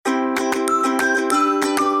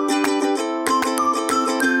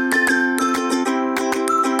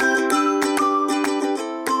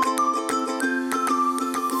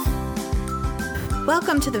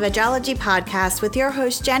to the Vegology Podcast with your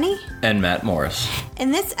host, Jenny. And Matt Morris.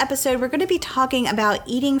 In this episode, we're going to be talking about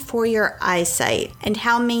eating for your eyesight and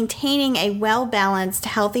how maintaining a well-balanced,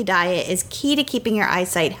 healthy diet is key to keeping your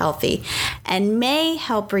eyesight healthy and may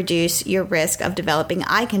help reduce your risk of developing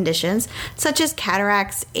eye conditions such as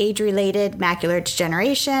cataracts, age-related macular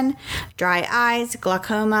degeneration, dry eyes,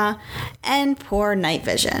 glaucoma, and poor night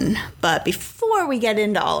vision. But before we get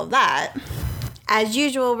into all of that, as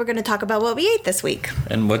usual, we're going to talk about what we ate this week.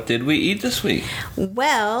 And what did we eat this week?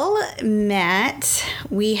 Well, Matt,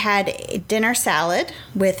 we had a dinner salad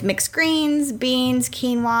with mixed greens, beans,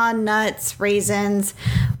 quinoa, nuts, raisins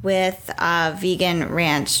with vegan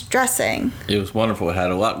ranch dressing. It was wonderful. It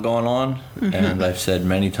had a lot going on. And I've said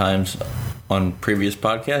many times on previous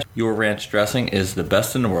podcasts, your ranch dressing is the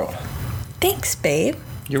best in the world. Thanks, babe.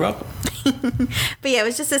 You're welcome. But yeah, it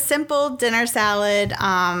was just a simple dinner salad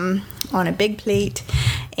on a big plate,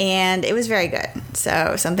 and it was very good.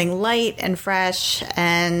 So something light and fresh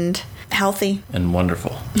and healthy. And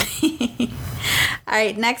wonderful. All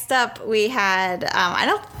right, next up we had,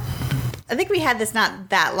 I think we had this not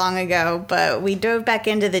that long ago, but we dove back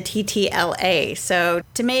into the TTLA. So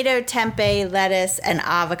tomato, tempeh, lettuce, and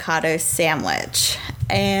avocado sandwich.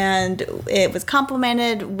 And it was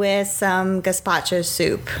complemented with some gazpacho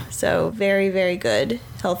soup. So very, very good,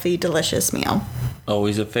 healthy, delicious meal.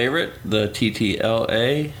 Always a favorite. The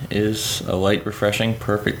TTLA is a light, refreshing,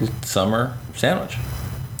 perfect summer sandwich.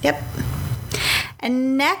 Yep.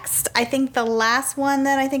 And next, I think the last one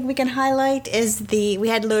that I think we can highlight is we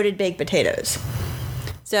had loaded baked potatoes.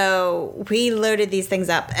 So we loaded these things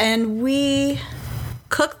up and we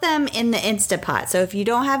cooked them in the Instant Pot. So if you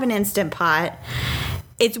don't have an Instant Pot,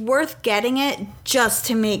 it's worth getting it just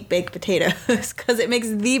to make baked potatoes because it makes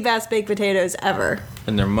the best baked potatoes ever.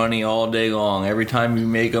 And they're money all day long. Every time you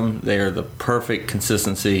make them, they are the perfect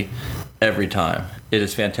consistency every time. It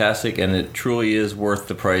is fantastic, and it truly is worth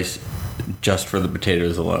the price just for the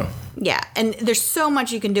potatoes alone. Yeah, and there's so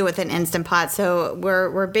much you can do with an Instant Pot, so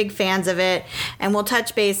we're big fans of it, and we'll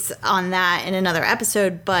touch base on that in another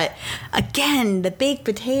episode. But again, the baked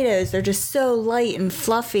potatoes, they're just so light and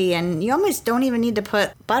fluffy, and you almost don't even need to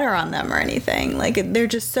put butter on them or anything. Like, they're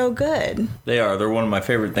just so good. They are. They're one of my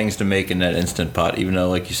favorite things to make in that Instant Pot, even though,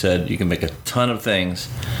 like you said, you can make a ton of things.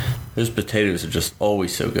 Those potatoes are just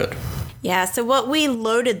always so good. Yeah, so what we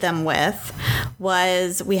loaded them with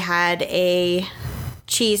was we had a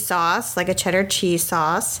cheese sauce, like a cheddar cheese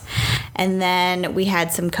sauce, and then we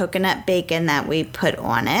had some coconut bacon that we put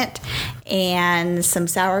on it, and some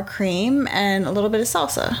sour cream, and a little bit of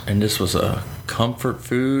salsa. And this was a comfort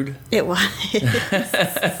food. It was.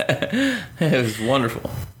 It was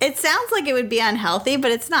wonderful. It sounds like it would be unhealthy, but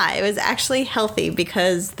it's not. It was actually healthy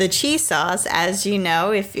because the cheese sauce, as you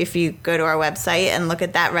know, if you go to our website and look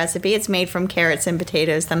at that recipe, it's made from carrots and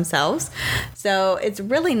potatoes themselves. So it's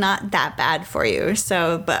really not that bad for you.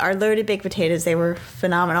 But our loaded baked potatoes, they were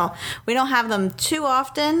phenomenal. We don't have them too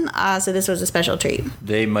often, so this was a special treat.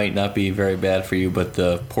 They might not be very bad for you, but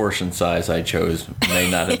the portion size I chose may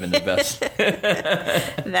not have been the best.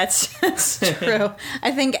 That's true.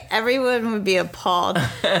 I think everyone would be appalled.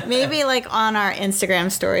 Maybe like on our Instagram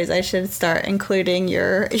stories, I should start including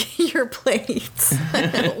your plates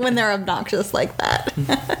when they're obnoxious like that.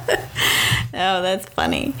 Oh, that's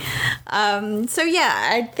funny. So yeah,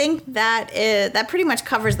 I think that pretty much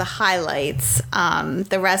covers the highlights.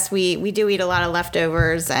 The rest, we do eat a lot of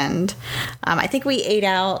leftovers, and I think we ate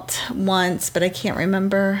out once, but I can't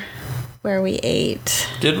remember where we ate.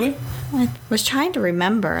 Did we? I was trying to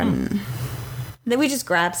remember, and then we just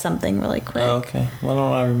grabbed something really quick. Oh, okay. Why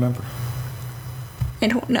don't I remember? I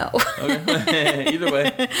don't know. Okay. Either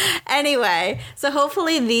way. Anyway, so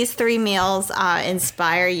hopefully these 3 meals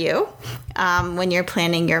inspire you when you're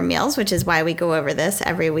planning your meals, which is why we go over this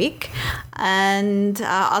every week. And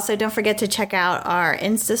also don't forget to check out our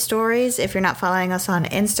Insta stories if you're not following us on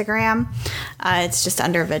Instagram. It's just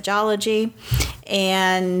under Vegology.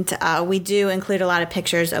 And we do include a lot of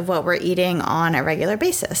pictures of what we're eating on a regular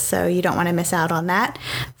basis. So you don't want to miss out on that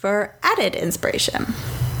for added inspiration.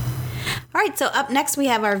 All right, so up next we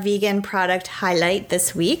have our vegan product highlight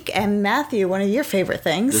this week. And Matthew, one of your favorite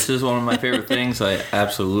things. This is one of my favorite things. I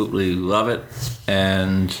absolutely love it.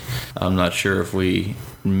 And I'm not sure if we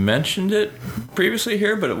mentioned it previously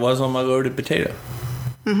here, but it was on my loaded potato.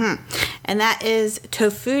 Mm-hmm. And that is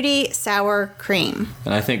Tofutti sour cream.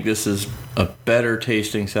 And I think this is a better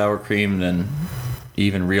tasting sour cream than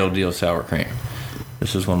even real deal sour cream.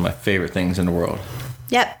 This is one of my favorite things in the world.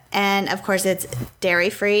 Yep. And of course it's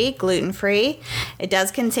dairy-free, gluten-free. It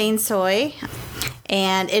does contain soy.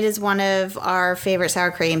 And it is one of our favorite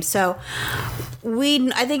sour creams. So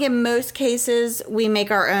I think in most cases we make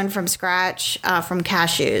our own from scratch from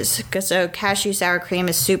cashews. So cashew sour cream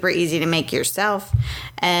is super easy to make yourself,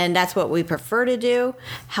 and that's what we prefer to do.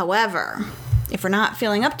 However, if we're not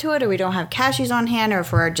feeling up to it, or we don't have cashews on hand, or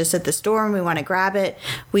if we're just at the store and we want to grab it,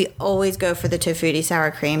 we always go for the Tofutti sour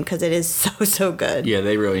cream because it is so good. Yeah,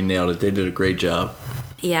 they really nailed it. They did a great job.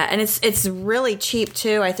 Yeah, and it's really cheap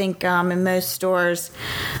too. I think in most stores,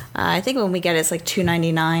 I think when we get it, it's like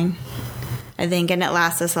 $2.99. I think, and it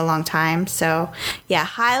lasts us a long time. So, yeah,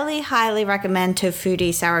 highly recommend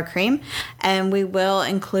Tofutti sour cream. And we will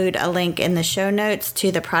include a link in the show notes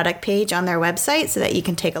to the product page on their website so that you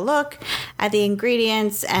can take a look at the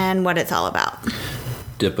ingredients and what it's all about.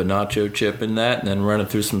 Dip a nacho chip in that and then run it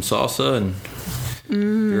through some salsa, and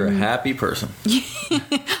you're a happy person.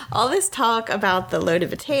 All this talk about the loaded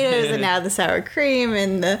potatoes and now the sour cream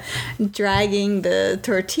and the dragging the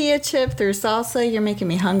tortilla chip through salsa, you're making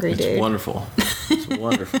me hungry, dude. It's wonderful. It's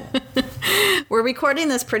wonderful. We're recording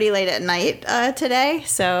this pretty late at night today,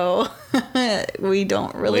 so we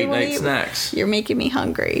don't really late night snacks. You're making me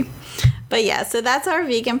hungry. But yeah, so that's our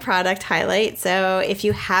vegan product highlight. So if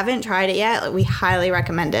you haven't tried it yet, we highly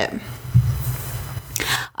recommend it.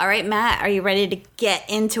 All right, Matt, are you ready to get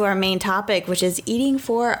into our main topic, which is eating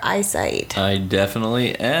for eyesight? I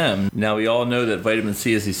definitely am. Now, we all know that vitamin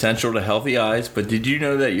C is essential to healthy eyes, but did you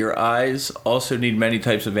know that your eyes also need many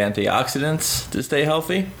types of antioxidants to stay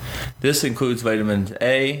healthy? This includes vitamins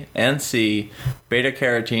A and C,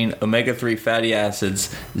 beta-carotene, omega-3 fatty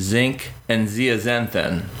acids, zinc, and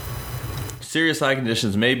zeaxanthin. Serious eye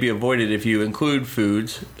conditions may be avoided if you include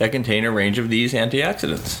foods that contain a range of these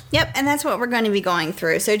antioxidants. Yep, and that's what we're going to be going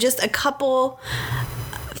through. So just a couple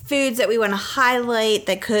foods that we want to highlight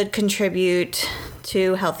that could contribute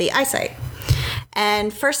to healthy eyesight.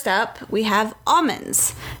 And first up, we have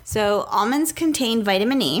almonds. So almonds contain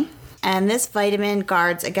vitamin E, and this vitamin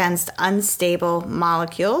guards against unstable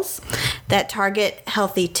molecules that target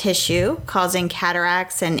healthy tissue, causing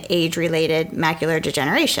cataracts and age-related macular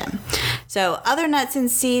degeneration. So other nuts and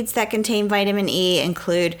seeds that contain vitamin E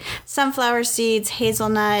include sunflower seeds,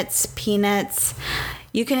 hazelnuts, peanuts.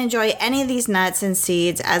 You can enjoy any of these nuts and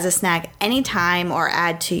seeds as a snack anytime or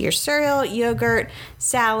add to your cereal, yogurt,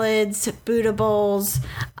 salads, Buddha bowls,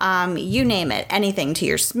 you name it, anything, to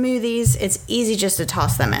your smoothies. It's easy just to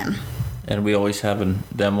toss them in. And we always have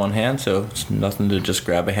them on hand, so it's nothing to just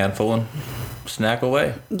grab a handful and snack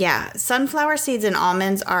away. Yeah, sunflower seeds and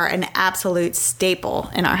almonds are an absolute staple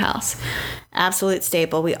in our house. Absolute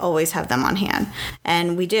staple. We always have them on hand.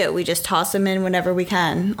 And we do. We just toss them in whenever we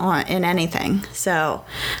can in anything. So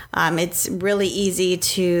it's really easy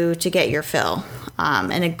to get your fill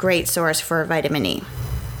and a great source for vitamin E.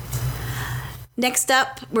 Next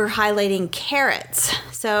up, we're highlighting carrots.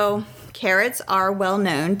 So carrots are well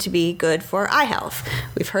known to be good for eye health.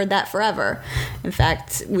 We've heard that forever. In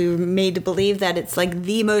fact, we were made to believe that it's like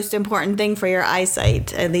the most important thing for your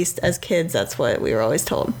eyesight. At least as kids, that's what we were always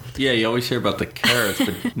told. Yeah, you always hear about the carrots,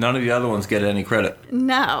 but none of the other ones get any credit.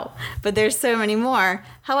 No, but there's so many more.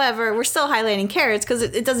 However, we're still highlighting carrots because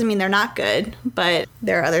it doesn't mean they're not good, but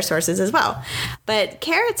there are other sources as well. But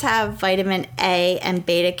carrots have vitamin A and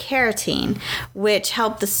beta-carotene, which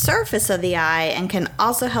help the surface of the eye and can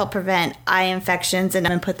also help prevent eye infections,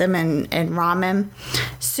 and put them in ramen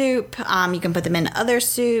soup. You can put them in other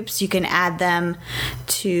soups. You can add them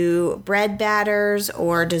to bread batters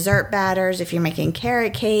or dessert batters if you're making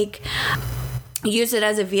carrot cake. Use it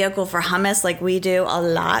as a vehicle for hummus like we do a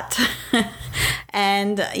lot.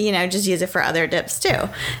 And, just use it for other dips too.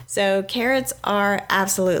 So carrots are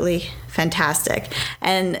absolutely fantastic.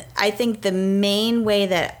 And I think the main way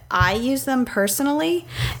that I use them personally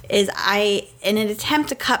is in an attempt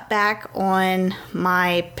to cut back on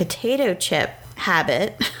my potato chip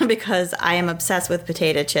habit, because I am obsessed with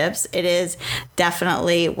potato chips. It is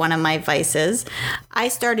definitely one of my vices. I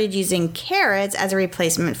started using carrots as a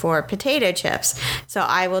replacement for potato chips. So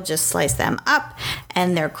I will just slice them up,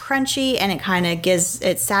 and they're crunchy, and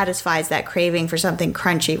it satisfies that craving for something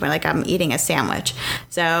crunchy when I'm eating a sandwich.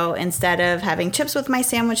 So instead of having chips with my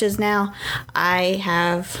sandwiches now, I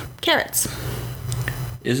have carrots.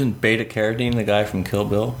 Isn't beta-carotene the guy from Kill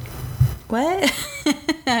Bill? What?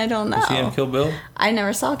 I don't know. Is he in Kill Bill? I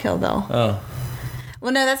never saw Kill Bill. Oh.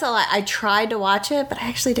 Well, no, that's a lie. I tried to watch it, but I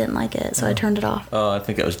actually didn't like it, so I turned it off. Oh, I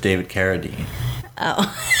think that was David Carradine.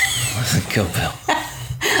 Oh. It wasn't Kill Bill.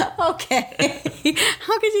 Okay.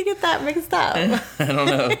 How could you get that mixed up? I don't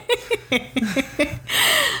know.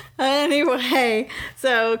 Anyway,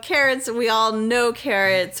 so carrots, we all know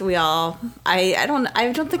carrots. I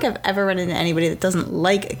don't think I've ever run into anybody that doesn't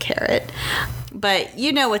like a carrot, but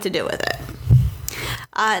you know what to do with it.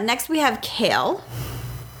 Next, we have kale.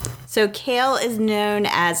 So kale is known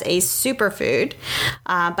as a superfood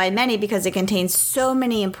by many because it contains so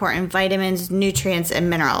many important vitamins, nutrients, and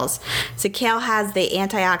minerals. So kale has the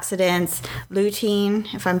antioxidants,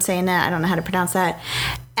 lutein, if I'm saying that, I don't know how to pronounce that,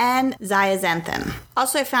 and zeaxanthin,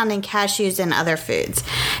 also found in cashews and other foods.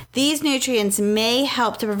 These nutrients may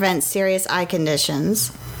help to prevent serious eye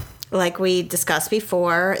conditions, like we discussed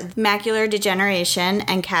before, macular degeneration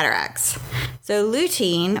and cataracts. So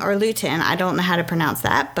lutein, I don't know how to pronounce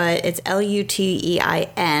that, but it's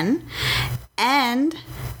Lutein, and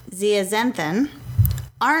zeaxanthin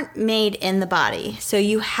aren't made in the body, so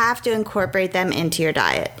you have to incorporate them into your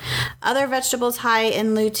diet. Other vegetables high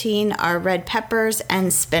in lutein are red peppers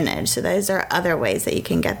and spinach, so those are other ways that you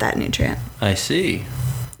can get that nutrient. I see.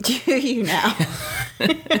 Do you know?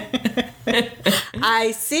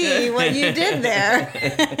 I see what you did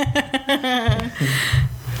there.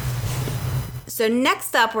 So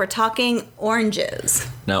next up, we're talking oranges.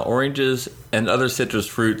 Now, oranges and other citrus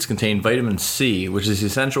fruits contain vitamin C, which is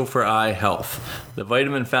essential for eye health. The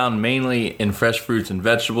vitamin found mainly in fresh fruits and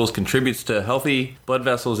vegetables contributes to healthy blood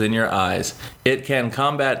vessels in your eyes. It can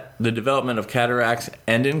combat the development of cataracts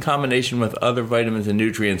and, in combination with other vitamins and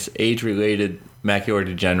nutrients, age-related macular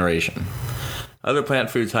degeneration. Other plant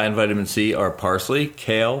foods high in vitamin C are parsley,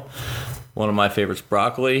 kale, one of my favorites,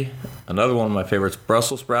 broccoli, another one of my favorites,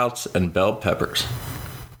 Brussels sprouts, and bell peppers.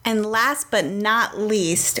 And last but not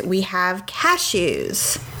least, we have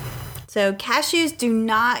cashews. So cashews do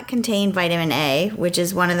not contain vitamin A, which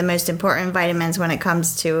is one of the most important vitamins when it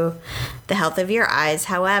comes to the health of your eyes.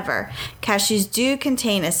 However, cashews do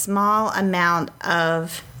contain a small amount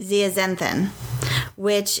of zeaxanthin,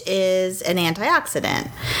 which is an antioxidant.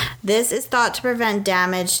 This is thought to prevent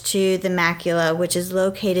damage to the macula, which is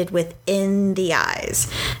located within the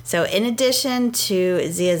eyes. So in addition to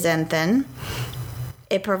zeaxanthin,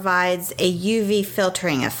 it provides a UV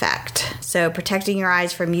filtering effect. So protecting your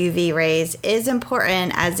eyes from UV rays is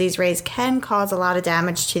important, as these rays can cause a lot of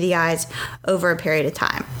damage to the eyes over a period of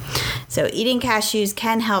time. So eating cashews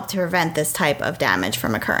can help to prevent this type of damage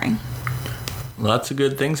from occurring. Lots of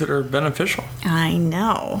good things that are beneficial. I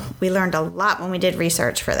know. We learned a lot when we did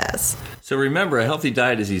research for this. So remember, a healthy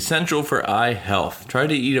diet is essential for eye health. Try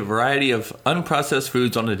to eat a variety of unprocessed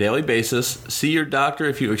foods on a daily basis. See your doctor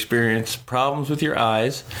if you experience problems with your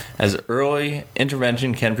eyes, as early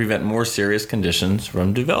intervention can prevent more serious conditions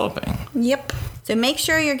from developing. Yep. So make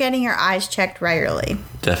sure you're getting your eyes checked regularly.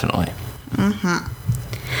 Definitely.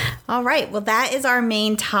 All right. Well, that is our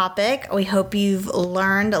main topic. We hope you've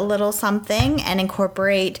learned a little something and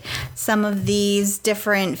incorporate some of these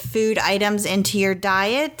different food items into your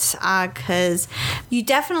diet, because you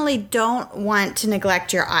definitely don't want to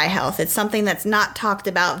neglect your eye health. It's something that's not talked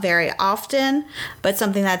about very often, but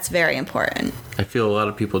something that's very important. I feel a lot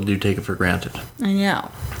of people do take it for granted. I know.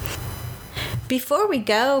 Before we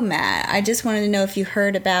go, Matt, I just wanted to know if you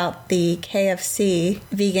heard about the KFC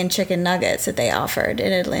vegan chicken nuggets that they offered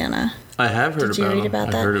in Atlanta. I have heard Did you about read them.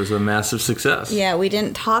 about that? I heard it was a massive success. Yeah, we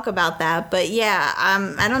didn't talk about that, but yeah,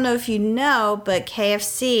 I don't know if you know, but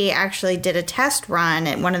KFC actually did a test run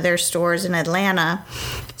at one of their stores in Atlanta,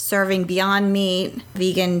 serving Beyond Meat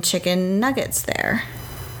vegan chicken nuggets there.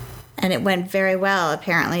 And it went very well,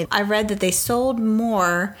 apparently. I read that they sold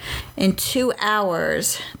more in 2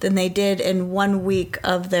 hours than they did in 1 week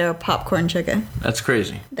of their popcorn chicken. That's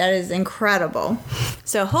crazy. That is incredible.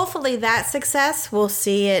 So hopefully that success, we'll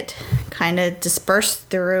see it kind of disperse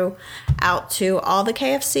out to all the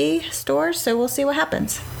KFC stores. So we'll see what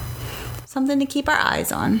happens. Something to keep our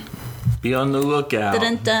eyes on. Be on the lookout.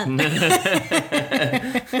 Dun-dun-dun.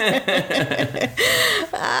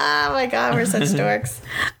 Oh my God, we're such dorks.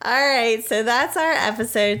 All right, so that's our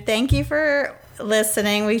episode. Thank you for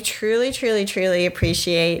listening. We truly, truly, truly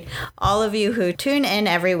appreciate all of you who tune in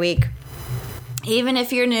every week. Even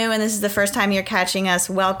if you're new and this is the first time you're catching us,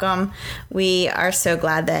 welcome. We are so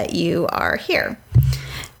glad that you are here.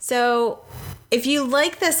 So if you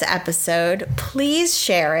like this episode, please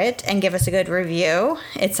share it and give us a good review.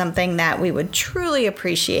 It's something that we would truly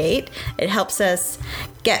appreciate. It helps us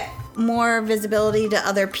get more visibility to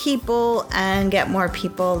other people and get more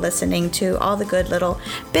people listening to all the good little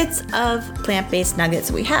bits of plant-based nuggets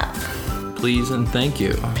we have. Please and thank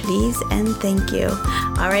you. Please and thank you.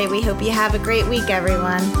 All right, we hope you have a great week,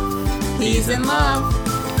 everyone. Peace and love.